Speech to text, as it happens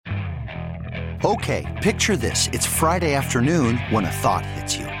Okay, picture this. It's Friday afternoon when a thought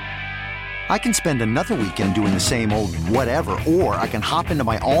hits you. I can spend another weekend doing the same old whatever, or I can hop into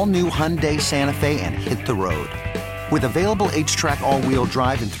my all-new Hyundai Santa Fe and hit the road. With available H-Track all-wheel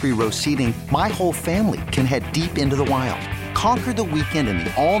drive and 3-row seating, my whole family can head deep into the wild. Conquer the weekend in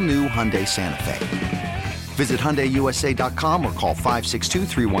the all-new Hyundai Santa Fe. Visit HyundaiUSA.com or call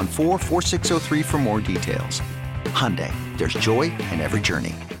 562-314-4603 for more details. Hyundai, there's joy in every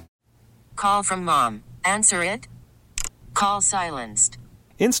journey. Call from mom. Answer it. Call silenced.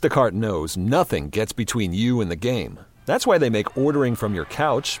 Instacart knows nothing gets between you and the game. That's why they make ordering from your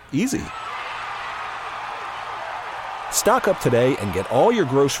couch easy. Stock up today and get all your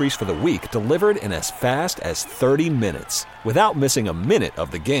groceries for the week delivered in as fast as 30 minutes without missing a minute of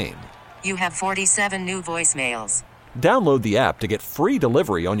the game. You have 47 new voicemails. Download the app to get free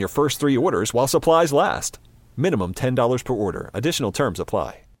delivery on your first 3 orders while supplies last. Minimum $10 per order. Additional terms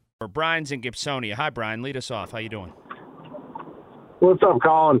apply. Brian's in Gibsonia. Hi, Brian. Lead us off. How you doing? What's up,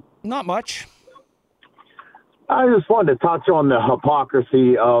 Colin? Not much. I just wanted to touch on the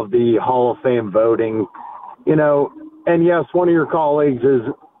hypocrisy of the Hall of Fame voting. You know, and yes, one of your colleagues is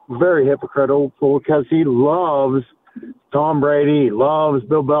very hypocritical because he loves Tom Brady, he loves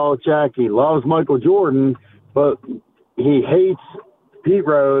Bill Belichick, he loves Michael Jordan, but he hates Pete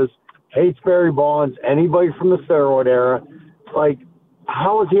Rose, hates Barry Bonds, anybody from the steroid era. Like,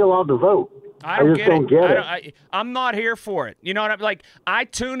 how is he allowed to vote? I don't get it. I'm not here for it. You know what I'm like? I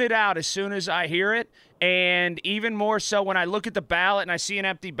tune it out as soon as I hear it, and even more so when I look at the ballot and I see an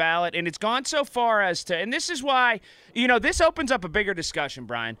empty ballot, and it's gone so far as to, and this is why, you know, this opens up a bigger discussion,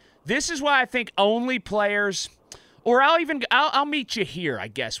 Brian. This is why I think only players, or I'll meet you here, I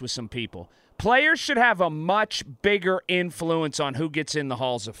guess, with some people. Players should have a much bigger influence on who gets in the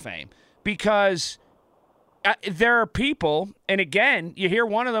Halls of Fame because there are people, and again, you hear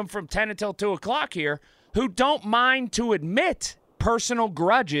one of them from 10 until 2 o'clock here, who don't mind to admit personal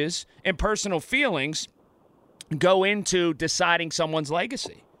grudges and personal feelings go into deciding someone's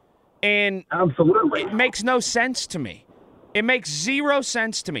legacy. And absolutely, it makes no sense to me. It makes zero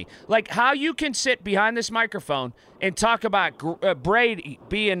sense to me. Like how you can sit behind this microphone and talk about Brady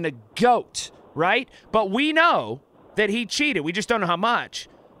being the GOAT, right? But we know that he cheated. We just don't know how much.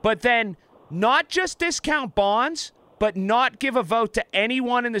 But then not just discount Bonds, but not give a vote to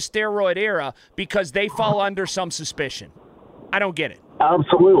anyone in the steroid era because they fall under some suspicion. I don't get it.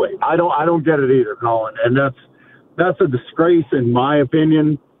 Absolutely. I don't get it either, Colin. And that's a disgrace in my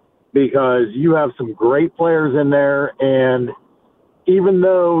opinion because you have some great players in there, and even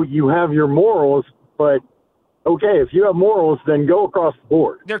though you have your morals, but okay, if you have morals, then go across the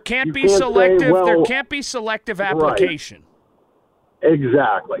board. There can't be selective. There can't be selective application. Right.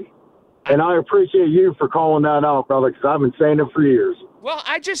 Exactly. And I appreciate you for calling that out, brother, because I've been saying it for years. Well,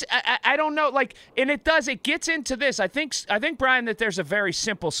 I don't know, like, and it gets into this. I think, Brian, that there's a very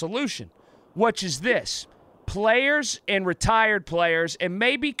simple solution, which is this. Players and retired players and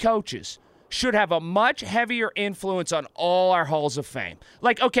maybe coaches should have a much heavier influence on all our Halls of Fame.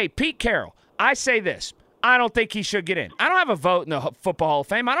 Like, okay, Pete Carroll, I say this. I don't think he should get in. I don't have a vote in the Football Hall of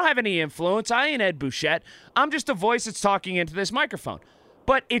Fame. I don't have any influence. I ain't Ed Bouchette. I'm just a voice that's talking into this microphone.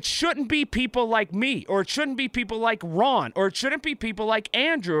 But it shouldn't be people like me, or it shouldn't be people like Ron, or it shouldn't be people like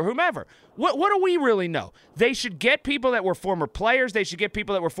Andrew or whomever. What do we really know? They should get people that were former players. They should get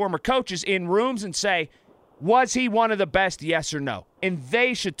people that were former coaches in rooms and say, was he one of the best, yes or no? And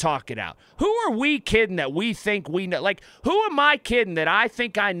they should talk it out. Who are we kidding that we think we know? Like, who am I kidding that I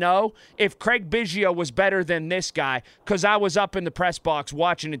think I know if Craig Biggio was better than this guy because I was up in the press box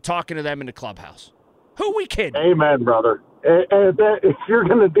watching and talking to them in the clubhouse? Who are we kidding? Amen, brother. And if you're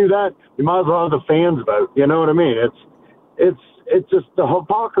going to do that, you might as well have the fans vote. You know what I mean? It's just the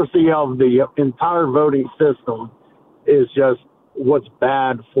hypocrisy of the entire voting system is just what's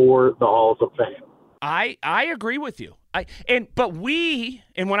bad for the Halls of Fame. I agree with you. But we,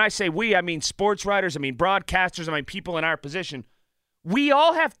 and when I say we, I mean sports writers, I mean broadcasters, I mean people in our position. We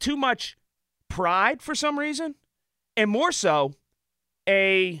all have too much pride for some reason, and more so,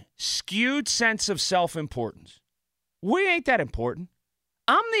 a skewed sense of self-importance. We ain't that important.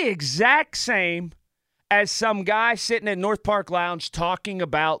 I'm the exact same as some guy sitting at North Park Lounge talking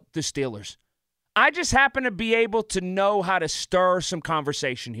about the Steelers. I just happen to be able to know how to stir some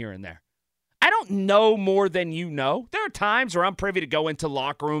conversation here and there. I don't know more than you know. There are times where I'm privy to go into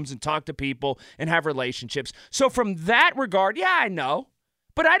locker rooms and talk to people and have relationships. So from that regard, yeah, I know.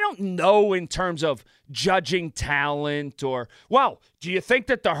 But I don't know in terms of judging talent or, well, do you think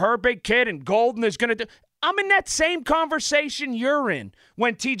that the Herbig kid and Golden is going to do? I'm in that same conversation you're in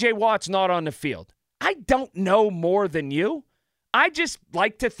when TJ Watt's not on the field. I don't know more than you. I just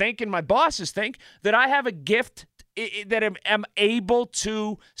like to think, and my bosses think, that I have a gift that am able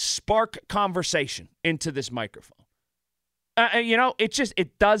to spark conversation into this microphone.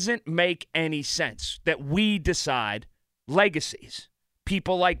 It doesn't make any sense that we decide legacies.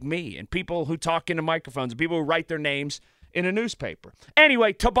 People like me and people who talk into microphones and people who write their names in a newspaper.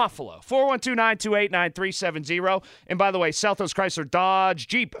 Anyway, to Buffalo, 412-928-9370. And by the way, Southwest Chrysler, Dodge,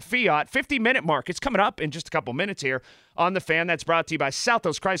 Jeep, Fiat, 50-minute mark. It's coming up in just a couple minutes here on The Fan. That's brought to you by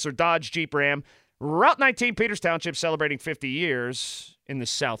Southwest Chrysler, Dodge, Jeep, Ram. Route 19, Peters Township, celebrating 50 years in the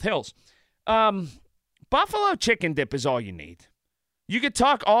South Hills. Buffalo chicken dip is all you need. You could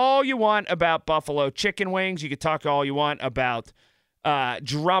talk all you want about buffalo chicken wings. You could talk all you want about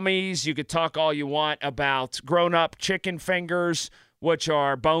drummies. You could talk all you want about grown-up chicken fingers, which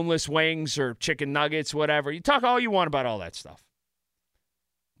are boneless wings or chicken nuggets, whatever. You talk all you want about all that stuff.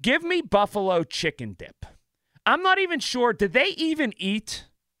 Give me buffalo chicken dip. I'm not even sure. Did they even eat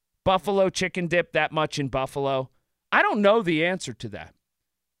buffalo chicken dip that much in Buffalo? I don't know the answer to that.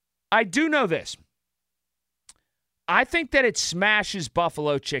 I do know this. I think that it smashes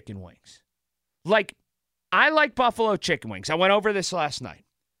buffalo chicken wings. Like, I like buffalo chicken wings. I went over this last night.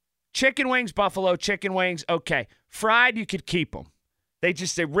 Chicken wings, buffalo chicken wings, okay. Fried, you could keep them. They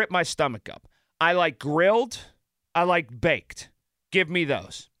rip my stomach up. I like grilled. I like baked. Give me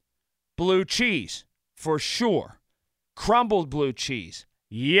those. Blue cheese, for sure. Crumbled blue cheese,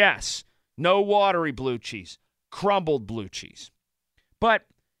 yes. No watery blue cheese. Crumbled blue cheese. But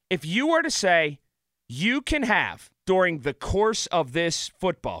if you were to say you can have, during the course of this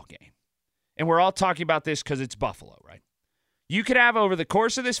football game, and we're all talking about this because it's Buffalo, right? You could have, over the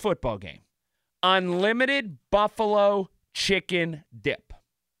course of this football game, unlimited buffalo chicken dip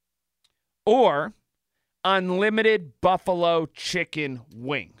or unlimited buffalo chicken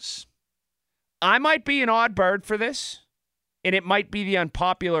wings. I might be an odd bird for this, and it might be the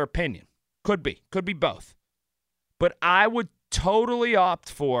unpopular opinion. Could be both. But I would totally opt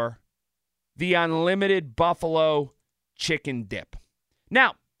for the unlimited buffalo chicken dip.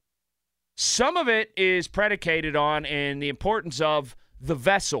 Now, some of it is predicated on and the importance of the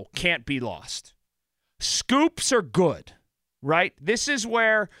vessel can't be lost. Scoops are good, right? This is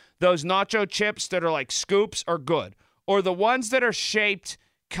where those nacho chips that are like scoops are good. Or the ones that are shaped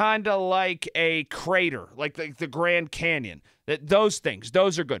kind of like a crater, like the Grand Canyon. Those things,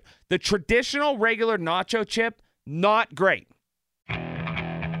 those are good. The traditional regular nacho chip, not great.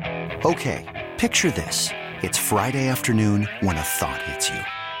 Okay, picture this. It's Friday afternoon when a thought hits you.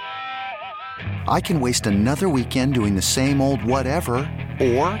 I can waste another weekend doing the same old whatever,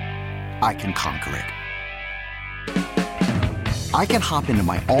 or I can conquer it. I can hop into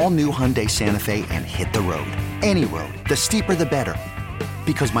my all-new Hyundai Santa Fe and hit the road. Any road. The steeper, the better.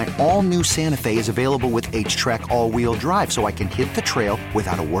 Because my all-new Santa Fe is available with H-Track all-wheel drive, so I can hit the trail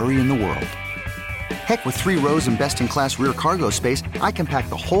without a worry in the world. Heck, with 3 rows and best-in-class rear cargo space, I can pack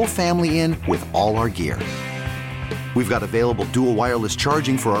the whole family in with all our gear. We've got available dual wireless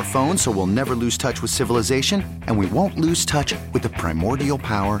charging for our phones, so we'll never lose touch with civilization, and we won't lose touch with the primordial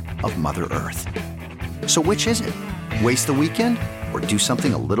power of Mother Earth. So which is it? Waste the weekend or do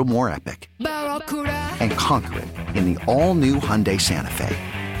something a little more epic? And conquer it in the all-new Hyundai Santa Fe.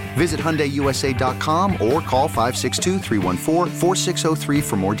 Visit HyundaiUSA.com or call 562-314-4603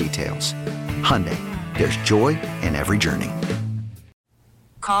 for more details. Hyundai, there's joy in every journey.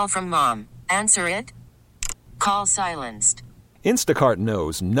 Call from mom. Answer it. Call silenced. Instacart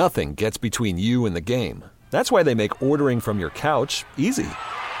knows nothing gets between you and the game. That's why they make ordering from your couch easy.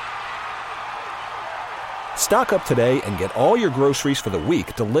 Stock up today and get all your groceries for the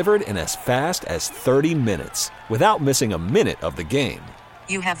week delivered in as fast as 30 minutes without missing a minute of the game.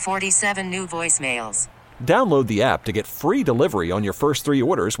 You have 47 new voicemails. Download the app to get free delivery on your first 3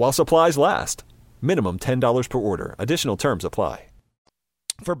 orders while supplies last. Minimum $10 per order. Additional terms apply.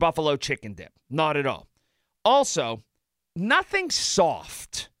 For buffalo chicken dip. Not at all. Also, nothing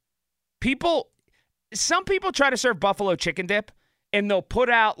soft. Some people try to serve buffalo chicken dip, and they'll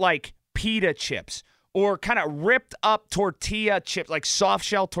put out like pita chips or kind of ripped up tortilla chips, like soft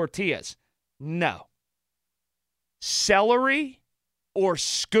shell tortillas. No. Celery or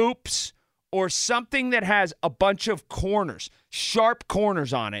scoops or something that has a bunch of corners, sharp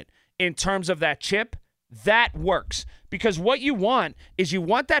corners on it in terms of that chip, that works. Because what you want is you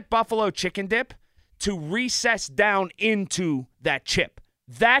want that buffalo chicken dip to recess down into that chip.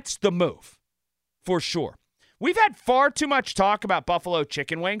 That's the move, for sure. We've had far too much talk about buffalo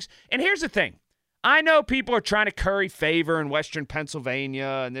chicken wings. And here's the thing. I know people are trying to curry favor in Western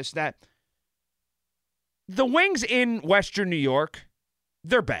Pennsylvania and this, that. The wings in Western New York,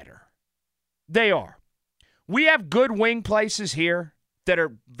 they're better. They are. we have good wing places here that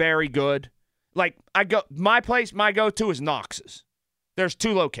are very good. Like my go-to is Knox's. There's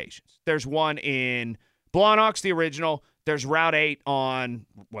 2 locations. There's one in Blawnox, the original. There's Route 8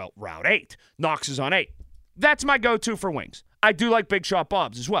 Route 8. Knox is on 8. That's my go-to for wings. I do like Big Shot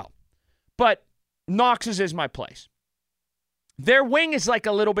Bob's as well. But Knox's is my place. Their wing is like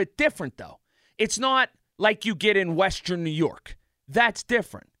a little bit different, though. It's not like you get in Western New York. That's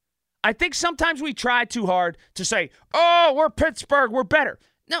different. I think sometimes we try too hard to say, oh, we're Pittsburgh, we're better.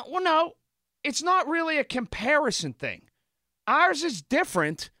 No, it's not really a comparison thing. Ours is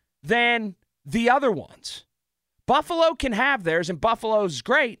different than the other ones. Buffalo can have theirs, and Buffalo's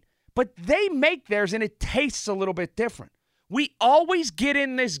great, but they make theirs, and it tastes a little bit different. We always get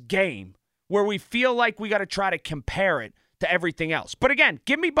in this game where we feel like we got to try to compare it to everything else. But again,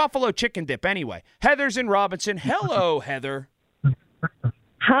 give me buffalo chicken dip anyway. Heather's in Robinson. Hello, Heather.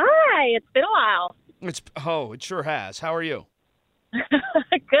 Hi, it's been a while. It sure has. How are you?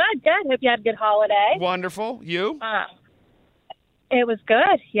 Good. Hope you had a good holiday. Wonderful. You? It was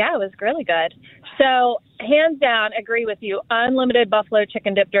good. Yeah, it was really good. So, hands down, agree with you. Unlimited buffalo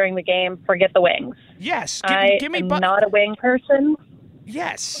chicken dip during the game. Forget the wings. Yes. Give me I'm not a wing person.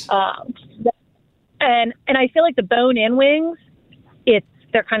 Yes. And I feel like the bone-in wings,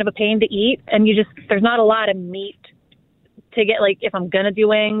 they're kind of a pain to eat, and there's not a lot of meat to get. Like, if I'm gonna do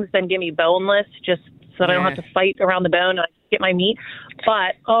wings, then give me boneless, just so that I don't have to fight around the bone and I get my meat.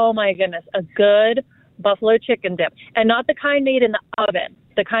 But oh my goodness, a good buffalo chicken dip, and not the kind made in the oven,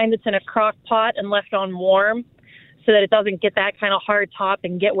 the kind that's in a crock pot and left on warm, so that it doesn't get that kind of hard top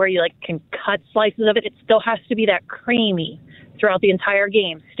and get where you can cut slices of it. It still has to be that creamy throughout the entire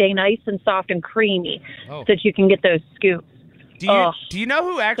game. Stay nice and soft and creamy so that you can get those scoops. Do you know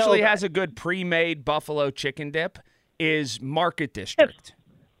who actually has a good pre-made buffalo chicken dip? Is Market District.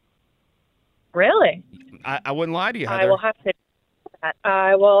 Really? I wouldn't lie to you, Heather.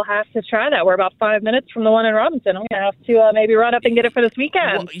 I will have to try that. We're about 5 minutes from the one in Robinson. I'm going to have to maybe run up and get it for this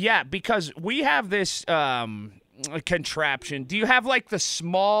weekend. Well, yeah, because we have this contraption. Do you have the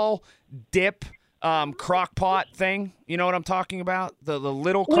small dip crock pot thing? You know what I'm talking about? The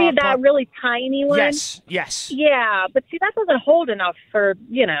little crock pot? We had that really tiny one. Yes. Yeah, but see, that doesn't hold enough for,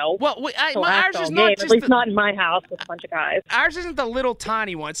 Well, ours is not just at least not in my house with a bunch of guys. Ours isn't the little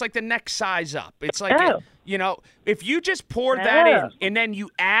tiny one. It's like the next size up. It's like, if you just pour that in and then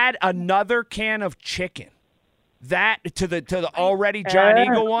you add another can of chicken, that to the already John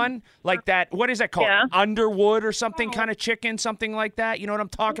Eagle one, like that, what is that called? Yeah. Underwood or something kind of chicken, something like that. You know what I'm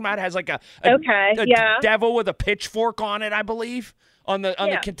talking about? It has like a devil with a pitchfork on it, I believe, on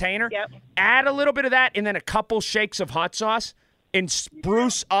the container. Yep. Add a little bit of that and then a couple shakes of hot sauce and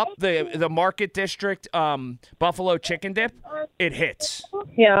spruce up the Market District buffalo chicken dip. It hits.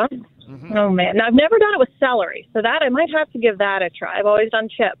 Yeah. Mm-hmm. Oh, man. Now, I've never done it with celery, so that I might have to give that a try. I've always done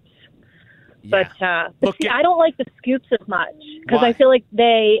chips. Yeah. But see, I don't like the scoops as much because I feel like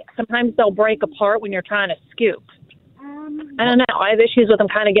sometimes they'll break apart when you're trying to scoop. I don't know. I have issues with them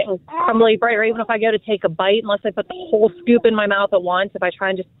kind of getting crumbly, or even if I go to take a bite, unless I put the whole scoop in my mouth at once, if I try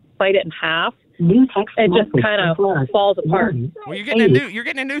and just bite it in half, it just kind of falls apart. Well, you're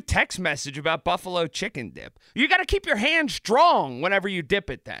getting a new text message about buffalo chicken dip. You got to keep your hand strong whenever you dip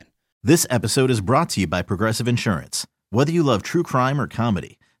it then. This episode is brought to you by Progressive Insurance. Whether you love true crime or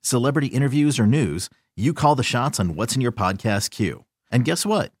comedy, celebrity interviews or news, you call the shots on what's in your podcast queue. And guess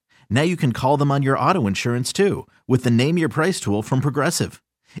what? Now you can call them on your auto insurance too with the Name Your Price tool from Progressive.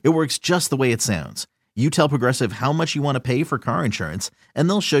 It works just the way it sounds. You tell Progressive how much you want to pay for car insurance, and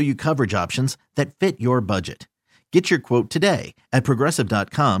they'll show you coverage options that fit your budget. Get your quote today at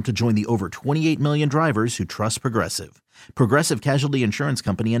Progressive.com to join the over 28 million drivers who trust Progressive. Progressive Casualty Insurance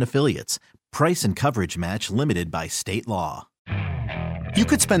Company and Affiliates. Price and coverage match limited by state law. You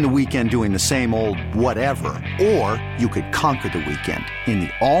could spend the weekend doing the same old whatever, or you could conquer the weekend in the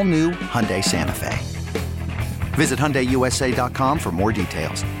all-new Hyundai Santa Fe. Visit HyundaiUSA.com for more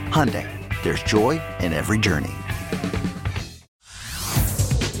details. Hyundai, there's joy in every journey.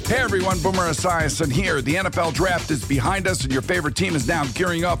 Hey everyone, Boomer Esiason here. The NFL Draft is behind us and your favorite team is now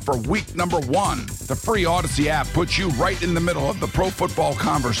gearing up for week number 1. The free Odyssey app puts you right in the middle of the pro football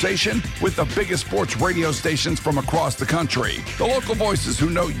conversation with the biggest sports radio stations from across the country. The local voices who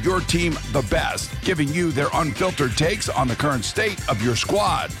know your team the best, giving you their unfiltered takes on the current state of your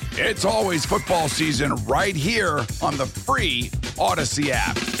squad. It's always football season right here on the free Odyssey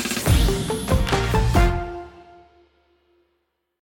app.